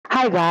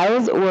Hi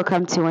guys,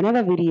 welcome to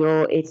another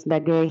video. It's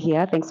Ndagire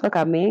here. Thanks for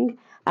coming.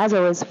 As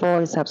always,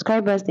 for the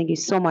subscribers, thank you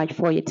so much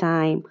for your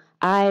time.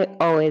 I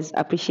always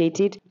appreciate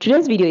it.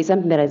 Today's video is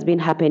something that has been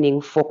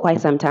happening for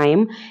quite some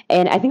time,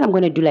 and I think I'm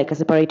going to do like a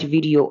separate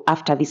video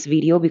after this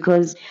video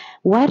because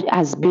what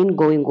has been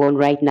going on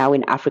right now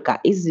in Africa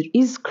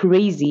is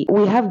crazy.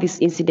 We have this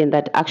incident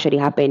that actually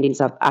happened in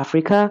South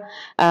Africa.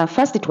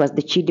 First it was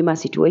the 𝗙𝗶𝗿𝗀𝗃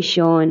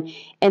situation,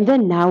 and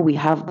then now we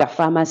have the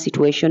farmer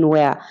situation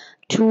where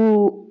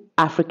two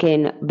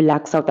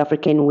Black South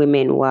African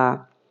women were,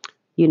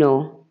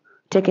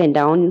 taken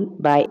down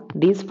by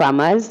these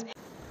farmers.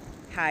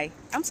 Hi,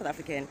 I'm South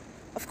African.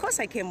 Of course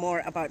I care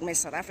more about Miss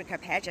South Africa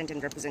pageant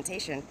and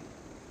representation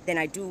than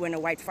I do when a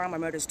white farmer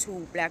murders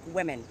two black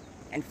women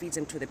and feeds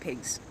them to the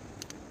pigs.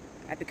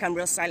 I become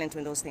real silent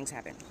when those things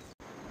happen.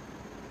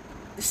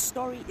 The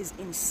story is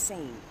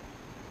insane.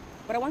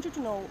 But I want you to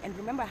know and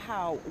remember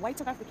how white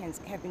South Africans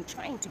have been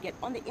trying to get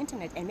on the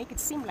internet and make it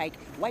seem like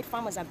white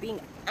farmers are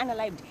being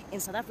unalived in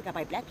South Africa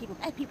by black people.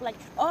 Black people like,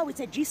 oh, it's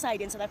a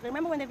G-side in South Africa.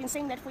 Remember when they've been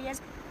saying that for years?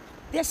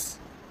 This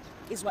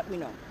is what we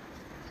know,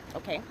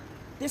 okay?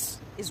 This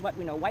is what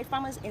we know. White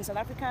farmers in South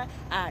Africa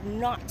are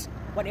not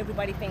what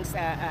everybody thinks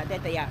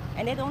that they are.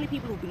 And they're the only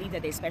people who believe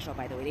that they're special,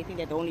 by the way. They think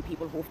they're the only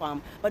people who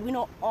farm. But we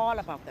know all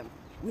about them.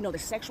 We know the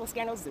sexual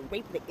scandals, the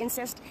rape, the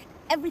incest,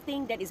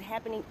 everything that is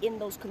happening in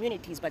those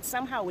communities. But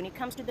somehow when it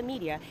comes to the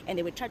media and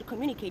they would try to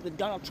communicate with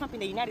Donald Trump in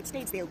the United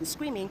States, they'll be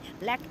screaming,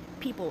 black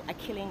people are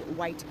killing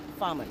white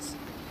farmers.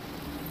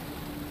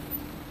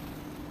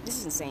 This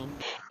is insane.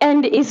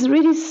 And it's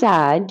really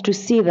sad to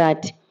see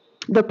that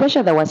the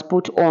pressure that was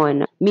put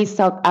on Miss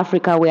South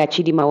Africa, where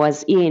𝗙𝗶𝗿𝗀𝗃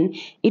was in,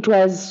 it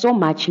was so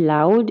much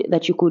loud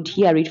that you could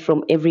hear it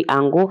from every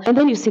angle. And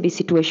then you see the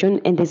situation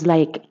and there's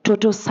like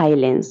total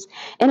silence.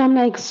 And I'm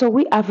like, so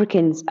we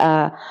Africans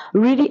are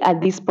really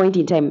at this point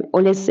in time,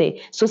 or let's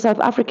say, so South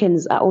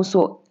Africans are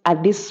also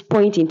at this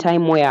point in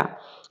time where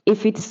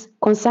if it's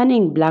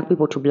concerning black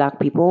people to black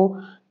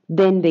people,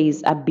 then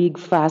there's a big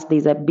fuss,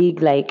 there's a big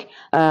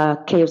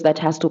chaos that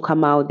has to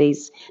come out.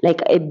 There's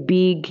like a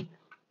big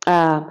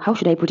how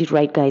should I put it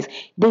right, guys?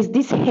 There's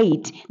this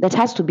hate that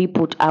has to be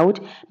put out,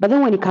 but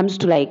then when it comes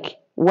to like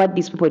what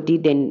these people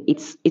did, then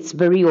it's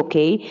very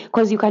okay,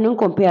 because you cannot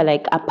compare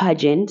like a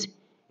pageant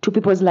to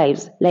people's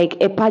lives. Like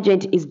a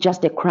pageant is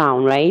just a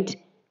crown, right?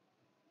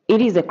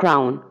 It is a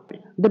crown.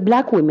 The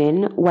black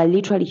women were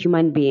literally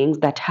human beings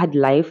that had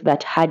life,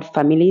 that had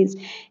families,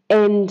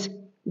 and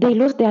they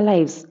lost their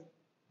lives.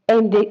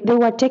 And they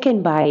were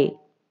taken by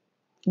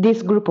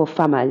this group of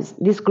farmers,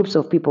 these groups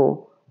of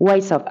people,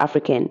 white South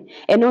African.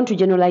 And not to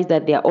generalize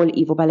that they are all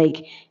evil, but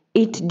like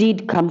it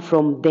did come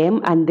from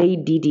them and they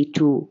did it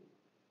to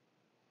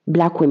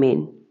black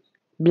women,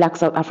 black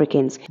South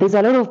Africans. There's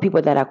a lot of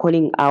people that are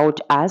calling out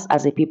us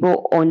as a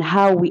people on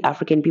how we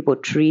African people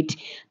treat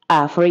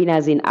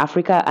foreigners in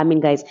Africa. I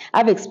mean, guys,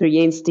 I've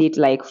experienced it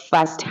like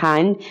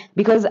firsthand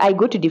because I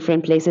go to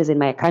different places in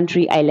my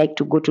country. I like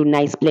to go to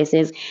nice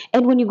places.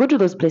 And when you go to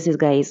those places,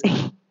 guys,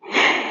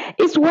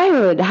 it's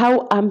wild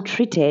how I'm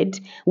treated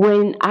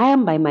when I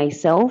am by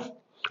myself,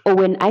 or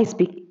when I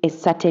speak a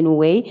certain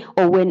way,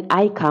 or when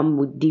I come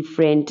with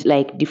different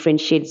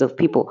shades of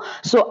people.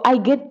 So I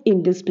get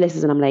in these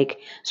places and I'm like,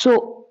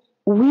 so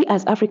we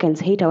as Africans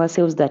hate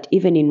ourselves that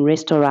even in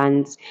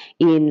restaurants,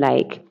 in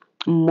like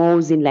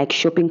malls, in like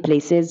shopping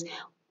places,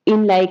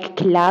 in like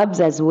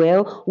clubs as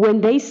well, when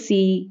they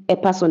see a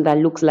person that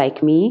looks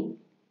like me,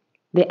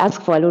 they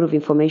ask for a lot of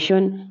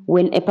information.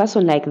 When a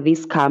person like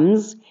this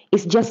comes,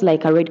 it's just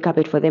like a red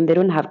carpet for them. They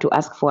don't have to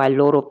ask for a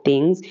lot of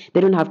things.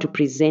 They don't have to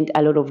present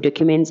a lot of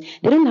documents.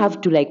 They don't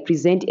have to like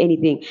present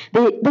anything.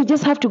 They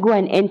just have to go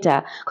and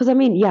enter. Because I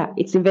mean, yeah,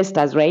 it's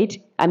investors,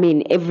 right? I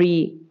mean,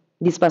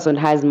 this person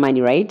has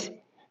money, right?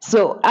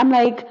 So I'm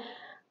like,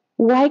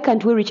 why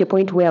can't we reach a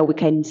point where we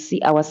can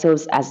see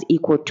ourselves as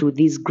equal to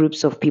these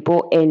groups of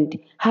people and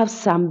have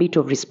some bit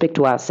of respect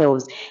to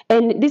ourselves?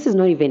 And this is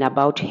not even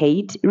about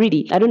hate,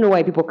 really. I don't know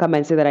why people come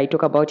and say that I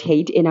talk about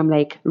hate. And I'm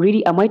like,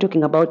 really, am I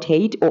talking about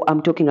hate, or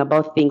I'm talking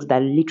about things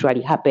that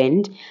literally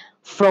happened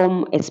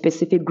from a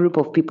specific group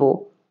of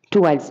people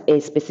towards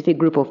a specific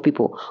group of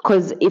people?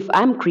 Because if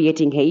I'm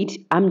creating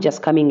hate, I'm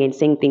just coming and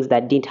saying things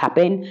that didn't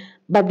happen.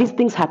 But these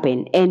things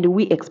happen and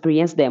we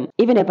experience them.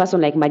 Even a person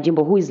like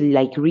Majimbo, who is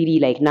like really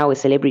like now a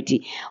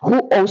celebrity, who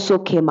also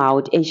came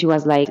out and she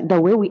was like,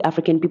 the way we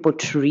African people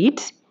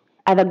treat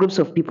other groups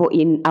of people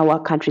in our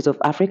countries of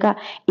Africa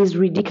is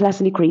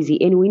ridiculously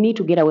crazy, and we need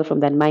to get away from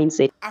that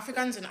mindset.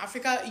 Africans in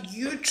Africa,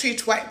 you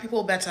treat white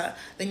people better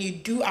than you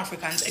do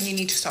Africans, and you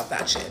need to stop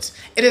that shit.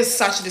 It is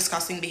such a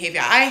disgusting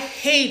behavior. I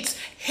hate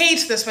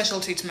the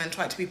special treatment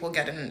white people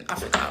get in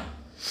Africa.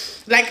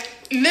 Like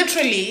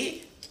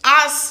literally,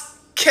 us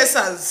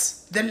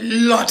kissers, the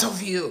lot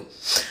of you.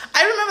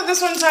 I remember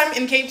this one time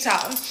in Cape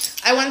Town,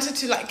 I wanted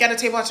to like get a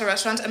table at a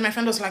restaurant, and my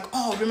friend was like,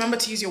 oh, remember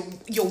to use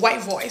your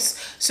white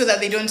voice so that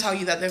they don't tell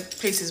you that the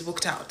place is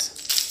booked out.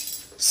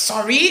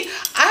 Sorry,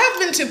 I have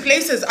been to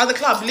places at the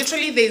club.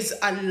 Literally, there's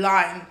a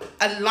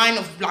line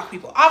of black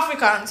people,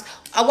 Africans.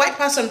 A white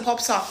person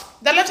pops up.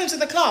 They're let into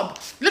the club.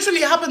 Literally,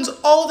 it happens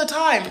all the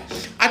time.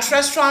 At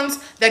restaurants,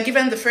 they're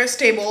given the first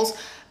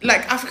tables.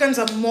 Like, Africans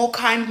are more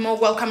kind, more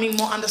welcoming,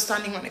 more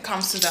understanding when it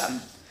comes to them.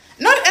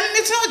 And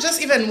it's not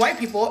just even white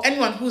people,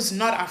 anyone who's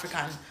not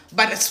African,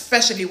 but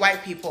especially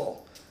white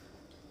people.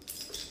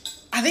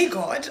 Are they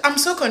God? I'm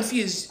so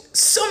confused.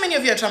 So many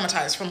of you are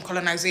traumatized from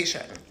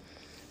colonization.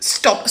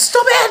 Stop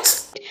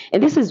it!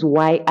 And this is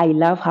why I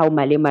love how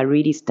Malema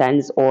really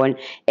stands on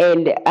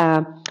and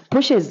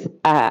pushes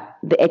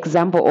the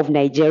example of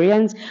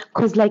Nigerians,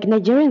 because like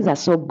Nigerians are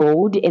so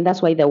bold, and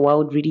that's why the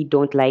world really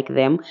don't like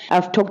them.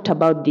 I've talked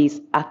about this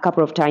a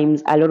lot of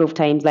times,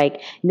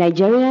 like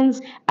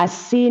Nigerians are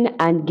seen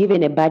and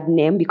given a bad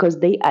name because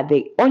they are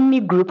the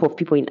only group of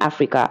people in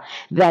Africa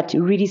that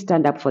really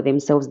stand up for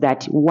themselves,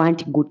 that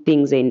want good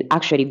things and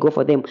actually go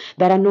for them,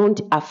 that are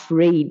not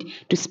afraid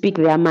to speak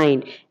their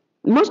mind.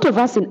 Most of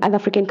us in other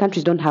African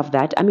countries don't have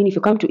that. I mean, if you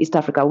come to East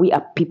Africa, we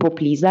are people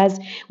pleasers,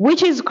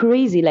 which is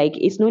crazy. Like,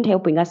 it's not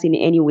helping us in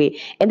any way.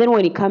 And then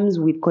when it comes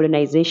with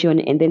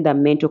colonization and then the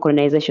mental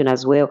colonization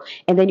as well,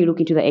 and then you look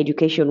into the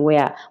education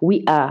where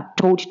we are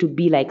taught to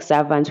be like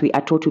servants, we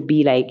are taught to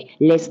be like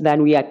less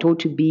than, we are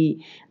taught to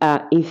be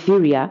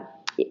inferior.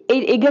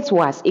 It gets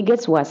worse. It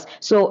gets worse.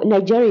 So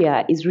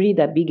Nigeria is really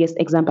the biggest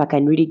example I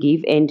can really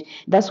give. And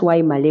that's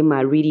why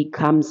Malema really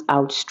comes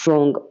out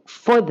strong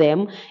for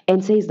them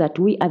and says that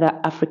we other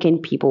African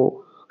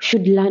people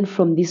should learn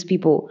from these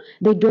people.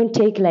 They don't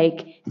take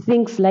like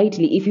things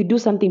lightly. If you do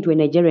something to a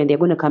Nigerian, they're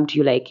going to come to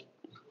you like,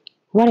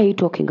 what are you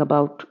talking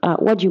about?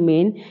 What do you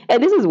mean?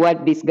 And this is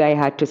what this guy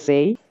had to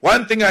say.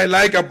 One thing I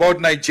like about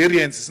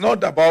Nigerians is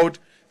not about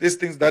these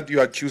things that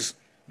you accuse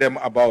them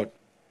about.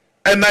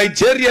 A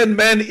Nigerian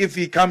man, if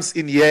he comes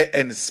in here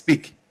and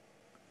speak,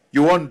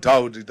 you won't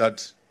doubt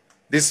that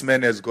this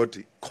man has got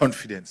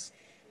confidence.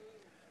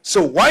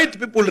 So white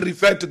people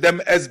refer to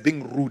them as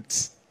being rude.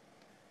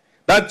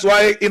 That's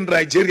why in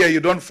Nigeria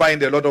you don't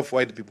find a lot of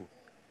white people.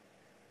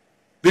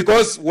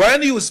 Because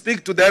when you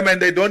speak to them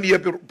and they don't hear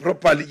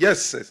properly,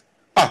 yes,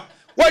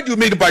 what do you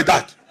mean by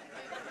that?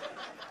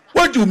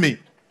 What do you mean?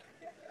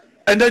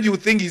 And then you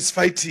think he's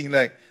fighting.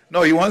 Like,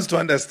 no, he wants to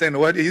understand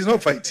what he's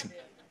not fighting.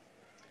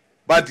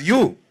 But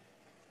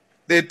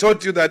they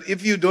taught you that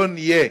if you don't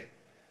hear,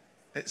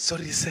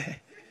 sorry, sir,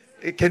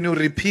 can you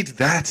repeat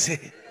that?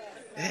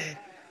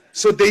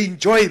 So they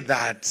enjoy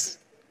that.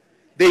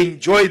 They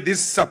enjoy this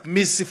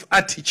submissive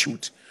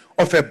attitude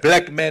of a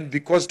black man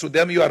because to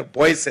them you are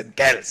boys and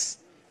girls.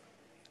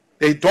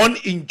 They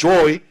don't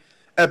enjoy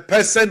a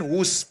person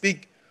who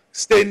speaks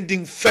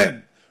standing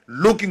firm,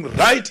 looking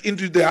right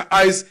into their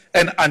eyes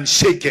and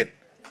unshaken.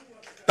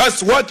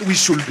 That's what we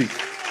should be.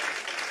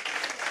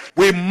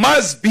 We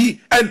must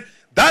be, and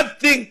that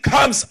thing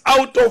comes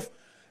out of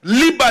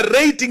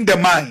liberating the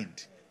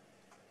mind.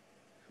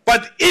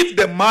 But if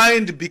the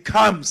mind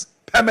becomes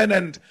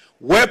permanent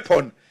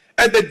weapon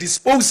at the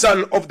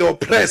disposal of the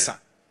oppressor,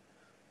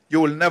 you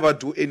will never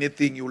do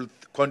anything. You will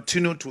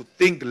continue to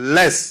think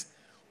less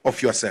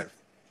of yourself.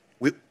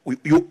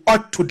 You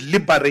ought to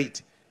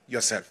liberate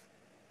yourself.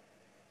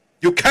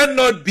 You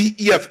cannot be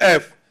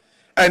EFF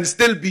and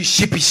still be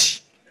sheepish.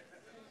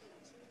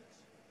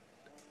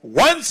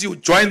 Once you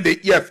join the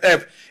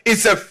EFF,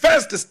 it's a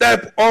first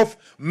step of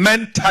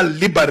mental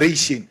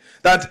liberation.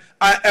 That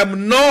I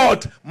am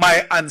not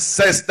my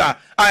ancestor.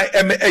 I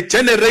am a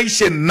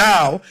generation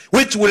now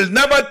which will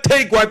never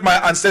take what my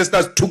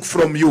ancestors took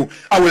from you.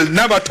 I will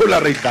never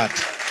tolerate that.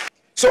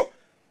 So,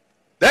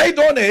 they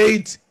don't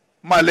hate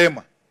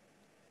Malema.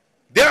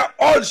 They are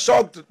all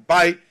shocked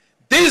by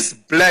this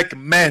black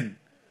man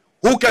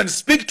who can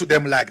speak to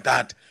them like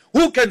that.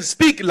 Who can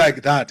speak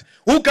like that?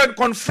 Who can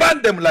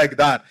confront them like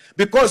that?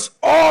 Because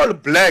all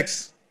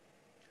blacks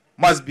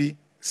must be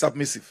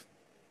submissive.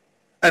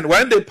 And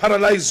when they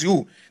paralyze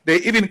you, they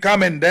even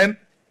come and then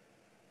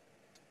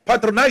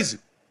patronize you.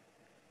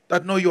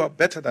 That no, you are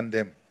better than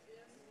them.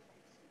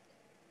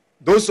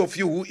 Those of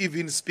you who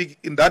even speak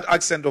in that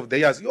accent of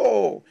theirs,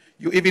 you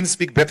even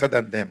speak better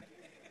than them.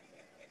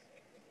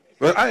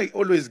 Well, I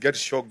always get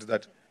shocked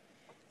that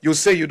you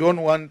say you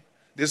don't want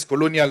these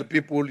colonial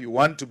people, you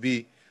want to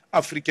be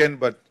African,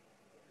 but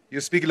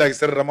you speak like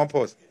Cyril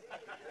Ramaphosa.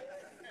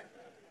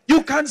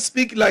 You can't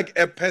speak like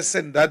a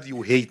person that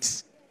you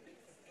hate.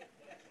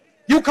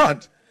 You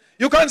can't.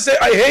 You can't say,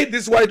 I hate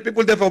these white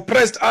people, they've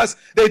oppressed us,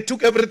 they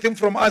took everything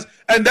from us,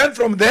 and then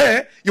from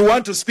there, you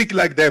want to speak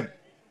like them.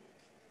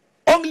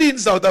 Only in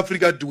South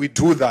Africa do we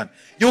do that.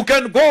 You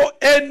can go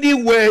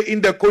anywhere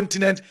in the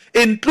continent,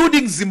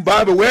 including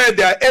Zimbabwe, where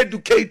they are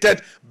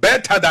educated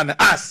better than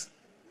us.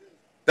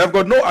 They've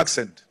got no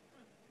accent.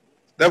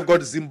 They've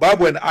got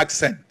Zimbabwean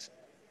accent.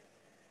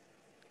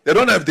 They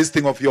don't have this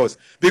thing of yours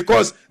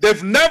because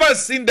they've never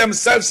seen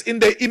themselves in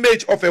the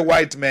image of a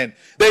white man.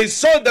 They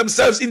saw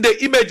themselves in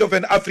the image of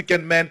an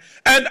African man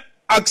and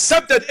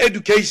accepted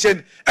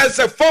education as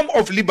a form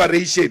of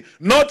liberation,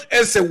 not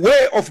as a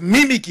way of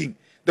mimicking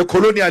the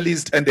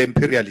colonialist and the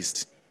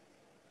imperialist.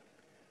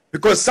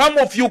 Because some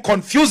of you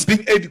confuse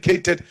being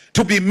educated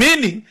to be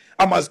meaning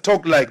I must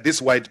talk like these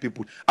white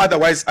people.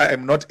 Otherwise, I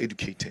am not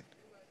educated.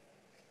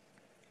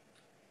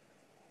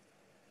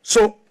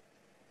 So,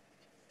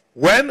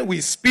 when we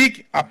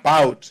speak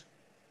about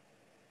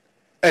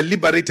a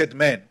liberated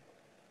man,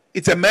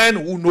 it's a man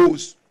who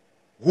knows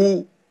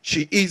who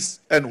she is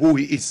and who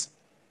he is.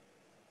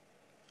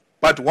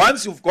 But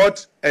once you've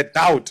got a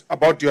doubt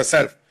about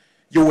yourself,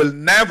 you will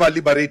never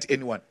liberate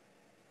anyone.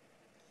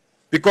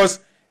 Because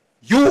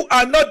you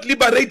are not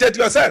liberated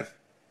yourself.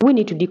 We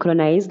need to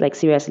decolonize, like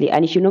seriously,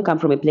 and it should not come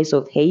from a place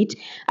of hate.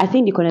 I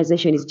think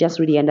decolonization is just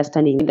really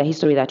understanding the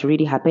history that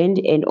really happened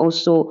and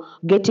also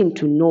getting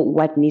to know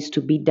what needs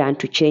to be done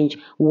to change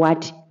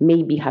what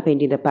maybe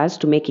happened in the past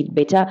to make it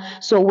better.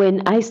 So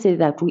when I say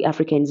that we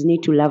Africans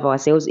need to love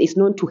ourselves, it's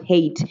not to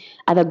hate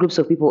other groups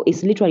of people.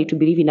 It's literally to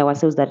believe in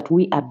ourselves that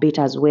we are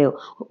better as well.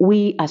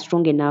 We are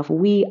strong enough.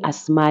 We are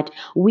smart.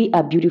 We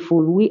are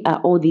beautiful. We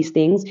are all these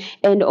things.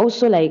 And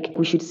also, like,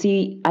 we should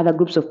see other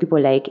groups of people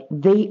like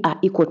they are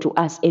equal to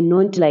us, and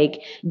not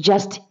like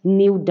just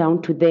kneel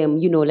down to them,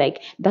 you know,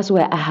 like that's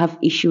where I have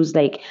issues.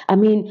 Like, I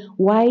mean,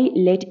 why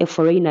let a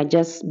foreigner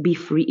just be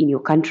free in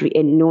your country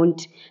and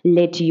not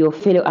let your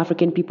fellow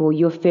African people,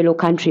 your fellow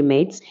country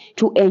mates,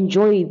 to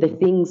enjoy the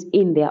things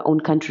in their own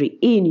country,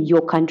 in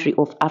your country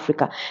of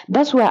Africa?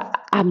 That's where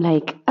I'm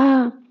like,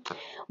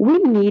 we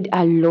need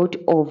a lot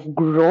of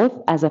growth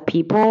as a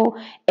people.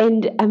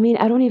 And I mean,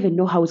 I don't even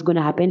know how it's going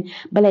to happen,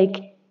 but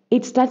like,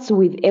 it starts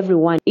with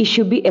everyone. It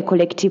should be a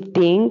collective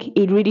thing.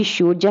 It really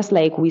should. Just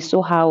like we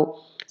saw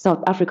how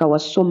South Africa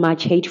was so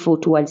much hateful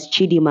towards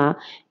𝗙𝗶𝗿𝗀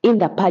in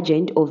the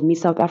pageant of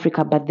Miss South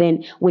Africa. But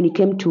then when it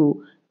came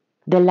to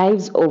the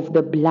lives of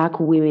the black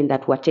women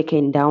that were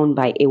taken down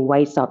by a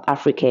white South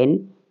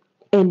African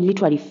and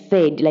literally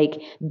fed, like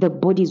the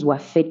bodies were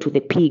fed to the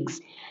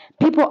pigs,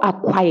 people are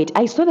quiet.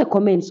 I saw the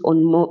comments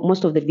on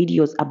most of the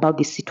videos about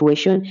this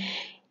situation.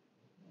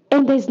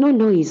 And there's no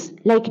noise.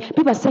 Like,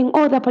 people are saying,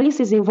 oh, the police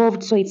is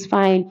involved, so it's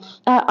fine.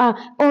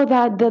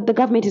 The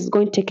government is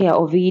going to take care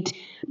of it.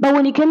 But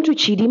when it came to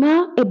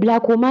𝗙𝗶𝗿𝗀, a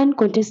black woman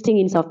contesting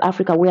in South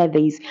Africa where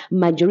there is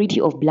majority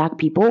of black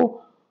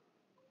people,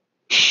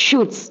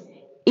 shoots.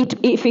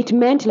 If it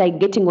meant like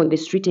getting on the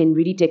street and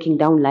really taking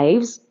down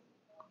lives,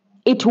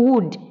 it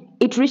would.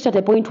 It reached at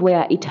a point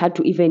where it had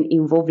to even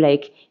involve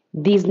like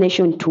this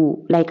nation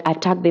to like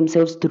attack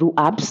themselves through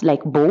apps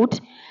like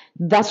boat.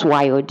 That's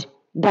wild.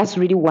 That's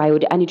really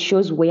wild, and it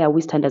shows where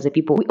we stand as a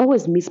people. We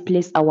always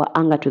misplace our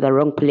anger to the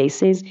wrong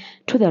places,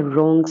 to the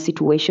wrong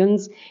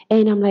situations.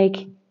 And I'm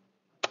like,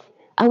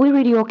 are we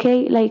really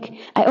okay? Like,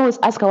 I always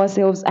ask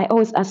ourselves, I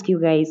always ask you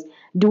guys,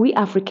 do we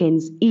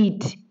Africans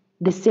eat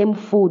the same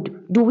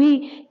food? Do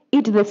we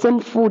eat the same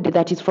food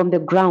that is from the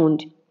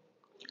ground?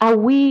 Are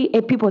we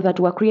a people that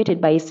were created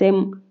by a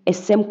same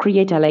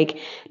creator? Like,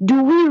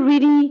 do we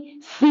really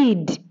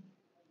feed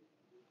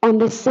on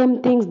the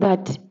same things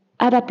that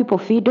other people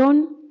feed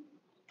on?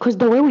 Because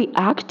the way we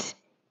act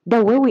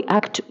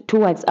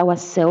towards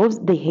ourselves,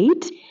 the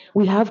hate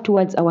we have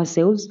towards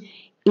ourselves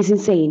is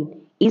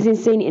insane. It's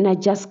insane, and I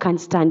just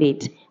can't stand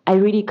it. I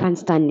really can't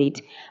stand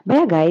it. But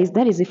yeah, guys,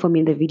 that is it for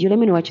me in the video. Let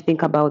me know what you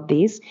think about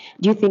this.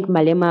 Do you think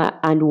Malema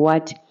and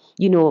what,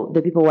 you know,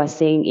 the people were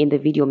saying in the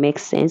video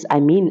makes sense?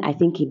 I mean, I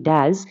think it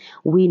does.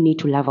 We need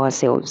to love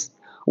ourselves.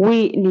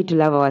 We need to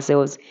love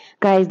ourselves.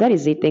 Guys, that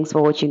is it. Thanks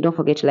for watching. Don't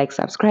forget to like,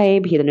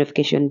 subscribe, hit the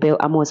notification bell.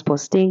 I'm always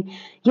posting.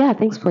 Yeah,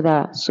 thanks for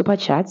the super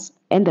chats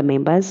and the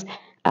members.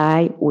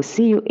 I will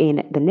see you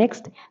in the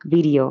next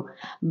video.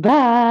 Bye.